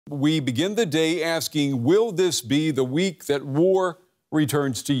We begin the day asking, will this be the week that war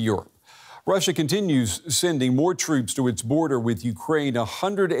returns to Europe? Russia continues sending more troops to its border with Ukraine,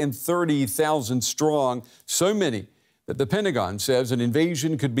 130,000 strong, so many that the Pentagon says an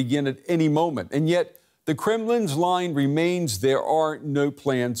invasion could begin at any moment. And yet the Kremlin's line remains there are no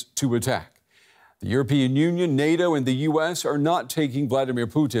plans to attack. The European Union, NATO, and the U.S. are not taking Vladimir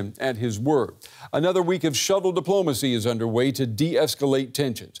Putin at his word. Another week of shuttle diplomacy is underway to de-escalate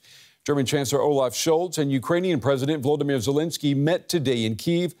tensions. German Chancellor Olaf Scholz and Ukrainian President Volodymyr Zelenskyy met today in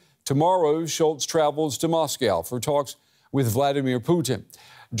Kyiv. Tomorrow, Scholz travels to Moscow for talks with Vladimir Putin.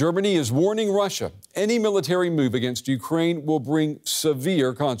 Germany is warning Russia any military move against Ukraine will bring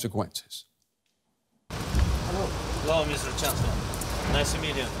severe consequences. Hello, Mr. Chancellor. Nice to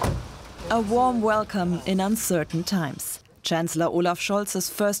meet you. A warm welcome in uncertain times. Chancellor Olaf Scholz's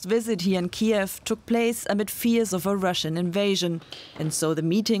first visit here in Kyiv took place amid fears of a Russian invasion. And so the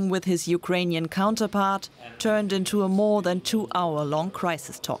meeting with his Ukrainian counterpart turned into a more than 2-hour-long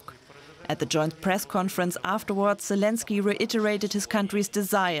crisis talk. At the joint press conference afterwards, Zelenskyy reiterated his country's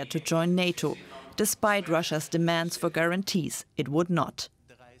desire to join NATO, despite Russia's demands for guarantees it would not.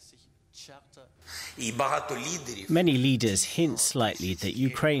 Many leaders hint slightly that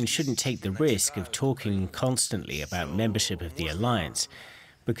Ukraine shouldn't take the risk of talking constantly about membership of the alliance,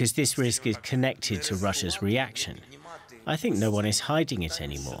 because this risk is connected to Russia's reaction. I think no one is hiding it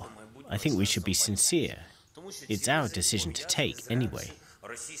anymore. I think we should be sincere. It's our decision to take anyway.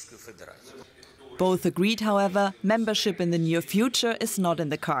 Both agreed, however, membership in the near future is not in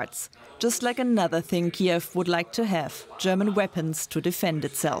the cards. Just like another thing Kyiv would like to have, German weapons to defend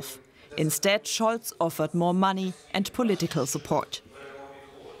itself. Instead, Scholz offered more money and political support.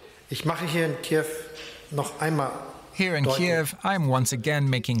 Here in Kyiv, I am once again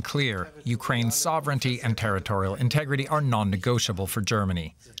making clear Ukraine's sovereignty and territorial integrity are non-negotiable for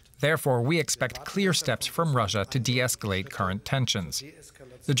Germany. Therefore, we expect clear steps from Russia to de-escalate current tensions.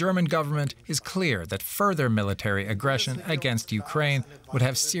 The German government is clear that further military aggression against Ukraine would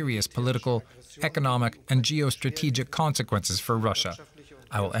have serious political, economic, and geostrategic consequences for Russia.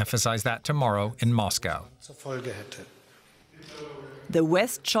 I will emphasize that tomorrow in Moscow. The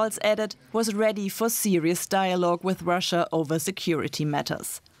West, Scholz added, was ready for serious dialogue with Russia over security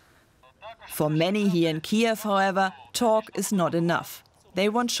matters. For many here in Kyiv, however, talk is not enough. They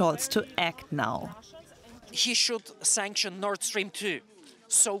want Scholz to act now. He should sanction Nord Stream 2,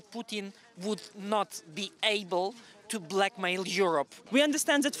 so Putin would not be able to blackmail Europe. We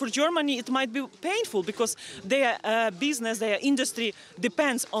understand that for Germany it might be painful because their business, their industry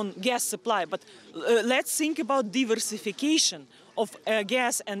depends on gas supply. But let's think about diversification of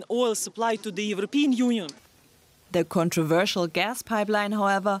gas and oil supply to the European Union. The controversial gas pipeline,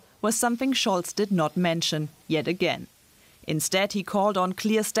 however, was something Scholz did not mention yet again. Instead, he called on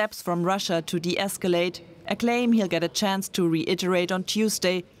clear steps from Russia to de-escalate, a claim he'll get a chance to reiterate on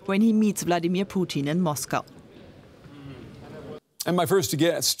Tuesday when he meets Vladimir Putin in Moscow. And my first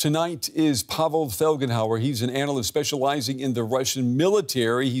guest tonight is Pavel Felgenhauer. He's an analyst specializing in the Russian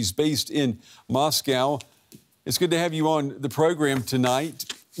military. He's based in Moscow. It's good to have you on the program tonight.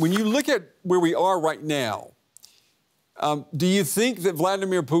 When you look at where we are right now, do you think that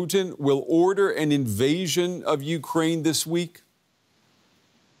Vladimir Putin will order an invasion of Ukraine this week?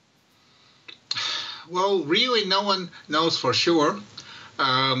 Well, really, no one knows for sure.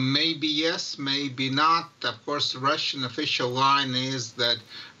 Maybe yes, maybe not. Of course, the Russian official line is that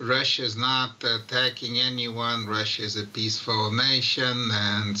Russia is not attacking anyone. Russia is a peaceful nation,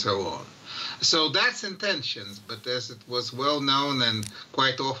 and so on. So that's intentions, but as it was well known and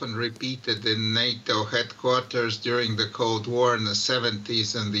quite often repeated in NATO headquarters during the Cold War in the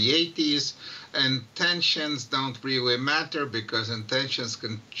 70s and the 80s, intentions don't really matter because intentions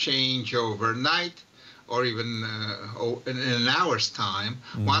can change overnight, or even in an hour's time.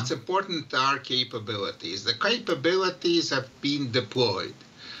 What's important are capabilities. The capabilities have been deployed.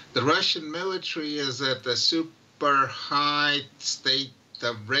 The Russian military is at a super high state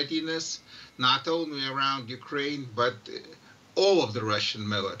of readiness, not only around Ukraine, but all of the Russian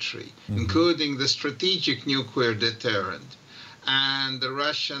military, including the strategic nuclear deterrent. And the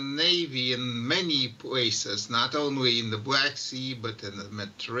Russian Navy in many places, not only in the Black Sea, but in the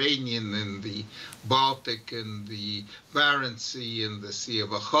Mediterranean, in the Baltic, in the Barents Sea, in the Sea of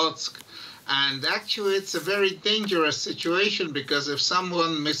Okhotsk. And actually, it's a very dangerous situation because if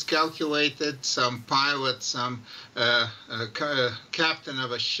someone miscalculated, some pilot, some captain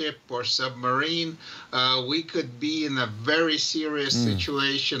of a ship or submarine, we could be in a very serious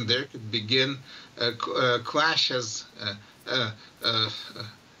situation. There could begin clashes,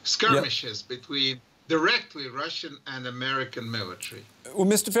 skirmishes between directly Russian and American military. Well,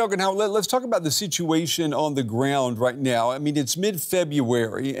 Mr. Felgenhauer, let's talk about the situation on the ground right now. I mean, it's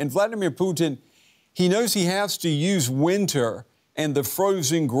mid-February, and Vladimir Putin, he knows he has to use winter and the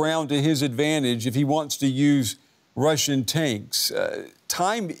frozen ground to his advantage if he wants to use Russian tanks.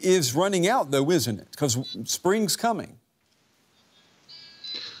 Time is running out, though, isn't it? Because spring's coming.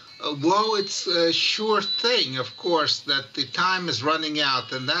 Well, it's a sure thing, of course, that the time is running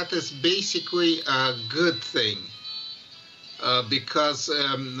out, and that is basically a good thing, because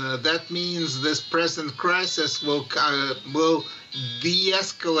that means this present crisis will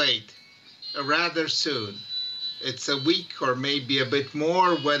de-escalate rather soon. It's a week or maybe a bit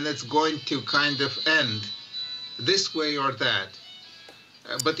more when it's going to kind of end this way or that.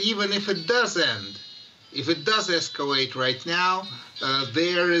 But even if it does end, if it does escalate right now,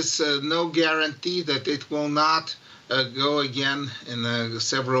 there is no guarantee that it will not go again in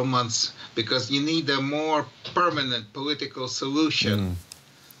several months, because you need a more permanent political solution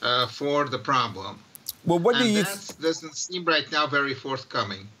for the problem. Well, what do you? That doesn't seem right now very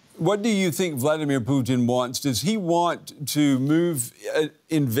forthcoming. What do you think Vladimir Putin wants? Does he want to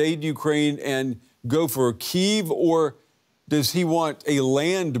invade Ukraine and go for Kyiv, or does he want a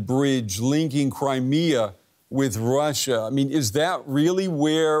land bridge linking Crimea with Russia? I mean, is that really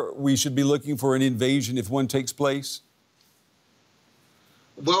where we should be looking for an invasion if one takes place?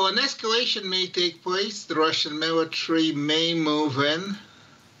 Well, an escalation may take place. The Russian military may move in.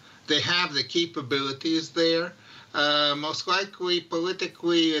 They have the capabilities there. Most likely,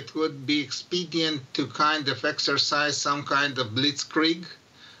 politically, it would be expedient to kind of exercise some kind of blitzkrieg,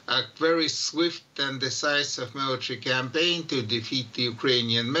 a very swift and decisive military campaign to defeat the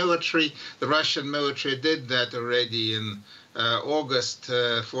Ukrainian military. The Russian military did that already in August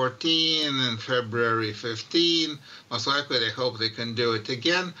 14 and February 15. Most likely, they hope they can do it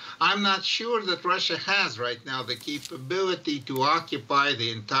again. I'm not sure that Russia has right now the capability to occupy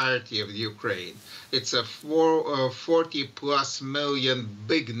the entirety of the Ukraine. It's a 40+ million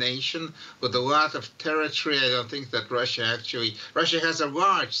big nation with a lot of territory. I don't think that Russia has a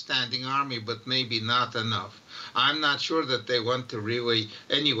large standing army, but maybe not enough. I'm not sure that they want to really,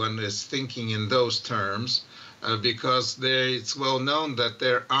 anyone is thinking in those terms. Because it's well known that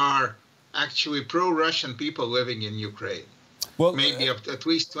there are actually pro-Russian people living in Ukraine. Well, maybe at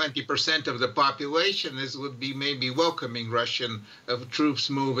least 20% of the population would be maybe welcoming Russian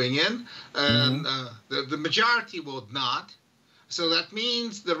troops moving in, and the majority would not. So that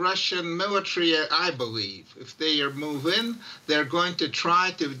means the Russian military, I believe, if they move in, they're going to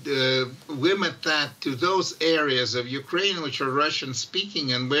try to limit that to those areas of Ukraine which are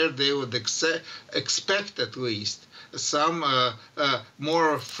Russian-speaking and where they would expect at least some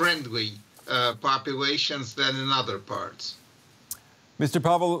more friendly populations than in other parts. Mr.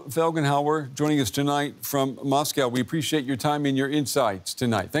 Pavel Felgenhauer joining us tonight from Moscow. We appreciate your time and your insights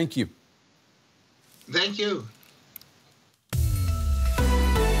tonight. Thank you. Thank you.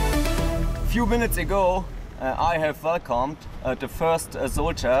 A few minutes ago, I have welcomed the first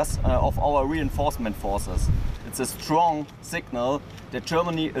soldiers of our reinforcement forces. It's a strong signal that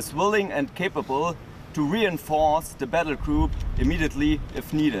Germany is willing and capable to reinforce the battle group immediately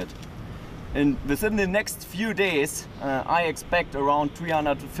if needed. And within the next few days, I expect around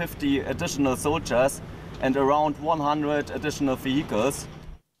 350 additional soldiers and around 100 additional vehicles.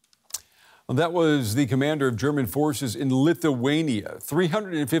 That was the commander of German forces in Lithuania.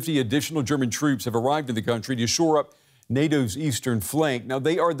 350 additional German troops have arrived in the country to shore up NATO's eastern flank. Now,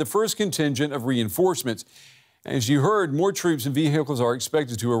 they are the first contingent of reinforcements. As you heard, more troops and vehicles are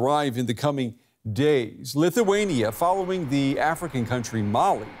expected to arrive in the coming days. Lithuania, following the African country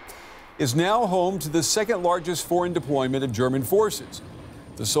Mali, is now home to the second largest foreign deployment of German forces.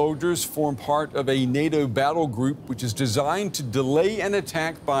 The soldiers form part of a NATO battle group which is designed to delay an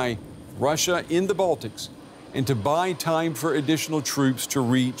attack by Russia in the Baltics and to buy time for additional troops to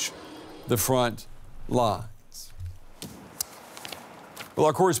reach the front lines. Well,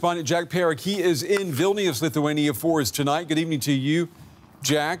 our correspondent Jack Perrick, he is in Vilnius, Lithuania for us tonight. Good evening to you,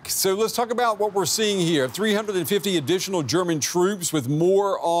 Jack. So let's talk about what we're seeing here. 350 additional German troops with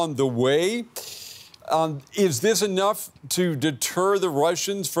more on the way. Is this enough to deter the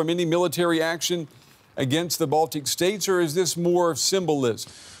Russians from any military action against the Baltic states, or is this more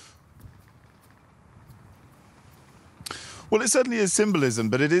symbolism? Well, it certainly is symbolism,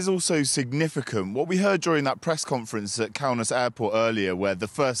 but it is also significant. What we heard during that press conference at Kaunas airport earlier, where the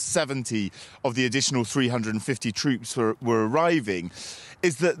first 70 of the additional 350 troops were arriving,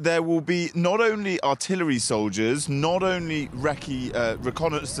 is that there will be not only artillery soldiers, not only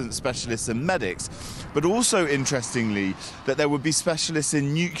reconnaissance specialists and medics, but also, interestingly, that there would be specialists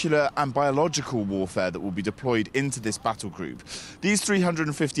in nuclear and biological warfare that will be deployed into this battle group. These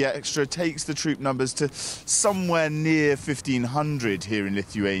 350 extra takes the troop numbers to somewhere near 1,500 here in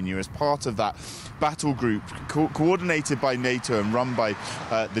Lithuania as part of that battle group coordinated by NATO and run by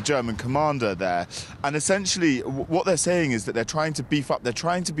the German commander there. And essentially what they're saying is that they're trying to beef up, they're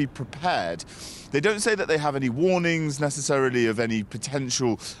trying to be prepared. They don't say that they have any warnings necessarily of any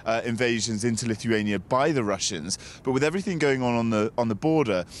potential invasions into Lithuania by the Russians, but with everything going on the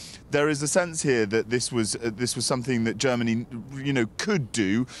border, there is a sense here that this was something that Germany, could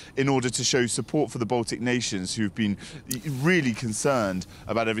do in order to show support for the Baltic nations who've been really concerned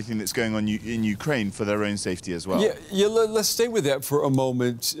about everything that's going on in Ukraine for their own safety as well. Yeah. Let's stay with that for a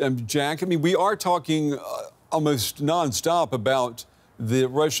moment, Jack. I mean, we are talking almost nonstop about the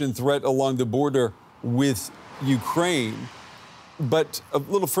Russian threat along the border with Ukraine. But a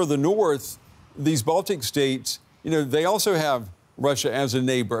little further north, these Baltic states, they also have Russia as a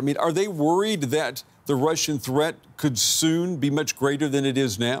neighbor. I mean, are they worried that the Russian threat could soon be much greater than it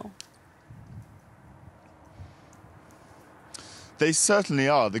is now? They certainly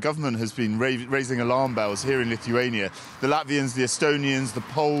are. The government has been raising alarm bells here in Lithuania. The Latvians, the Estonians, the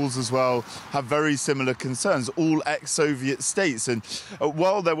Poles as well have very similar concerns, all ex-Soviet states. And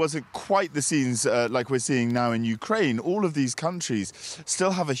while there wasn't quite the scenes like we're seeing now in Ukraine, all of these countries still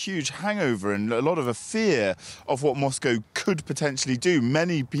have a huge hangover and a lot of a fear of what Moscow could potentially do.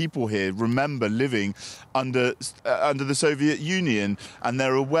 Many people here remember living under the Soviet Union, and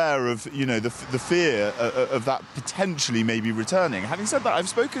they're aware of, the fear of that potentially maybe returning. Having said that, I've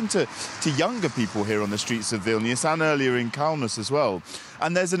spoken to younger people here on the streets of Vilnius and earlier in Kaunas as well.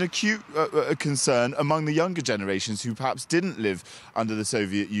 And there's an acute concern among the younger generations who perhaps didn't live under the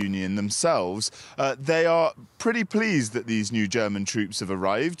Soviet Union themselves. They are pretty pleased that these new German troops have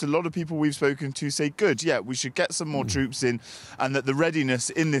arrived. A lot of people we've spoken to say, good, yeah, we should get some more troops in, and that the readiness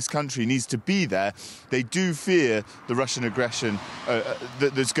in this country needs to be there. They do fear the Russian aggression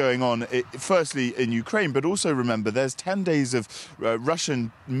that's going on, firstly in Ukraine, but also remember there's 10 days of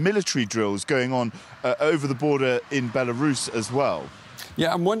Russian military drills going on over the border in Belarus as well.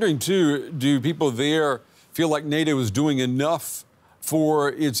 Yeah, I'm wondering, too, do people there feel like NATO is doing enough for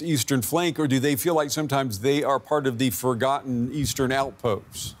its eastern flank, or do they feel like sometimes they are part of the forgotten eastern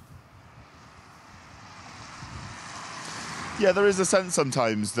outposts? Yeah, there is a sense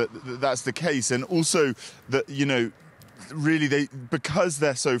sometimes that that's the case, and also that, really because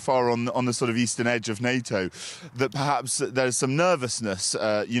they're so far on the sort of eastern edge of NATO, that perhaps there's some nervousness,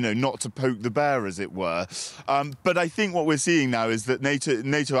 not to poke the bear, as it were. But I think what we're seeing now is that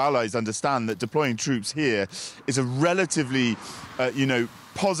NATO allies understand that deploying troops here is a relatively,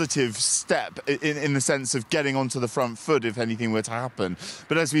 positive step in the sense of getting onto the front foot if anything were to happen.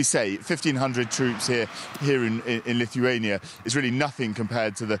 But as we say, 1,500 troops here in Lithuania is really nothing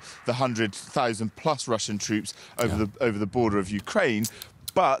compared to the 100,000 plus Russian troops over the border of Ukraine.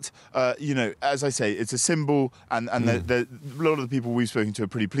 But, as I say, it's a symbol, and a lot of the people we've spoken to are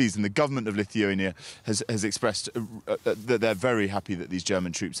pretty pleased, and the government of Lithuania has expressed that they're very happy that these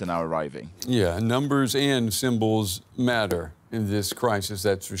German troops are now arriving. Yeah, numbers and symbols matter in this crisis,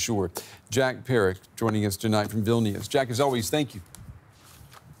 that's for sure. Jack Perrick joining us tonight from Vilnius. Jack, as always, thank you.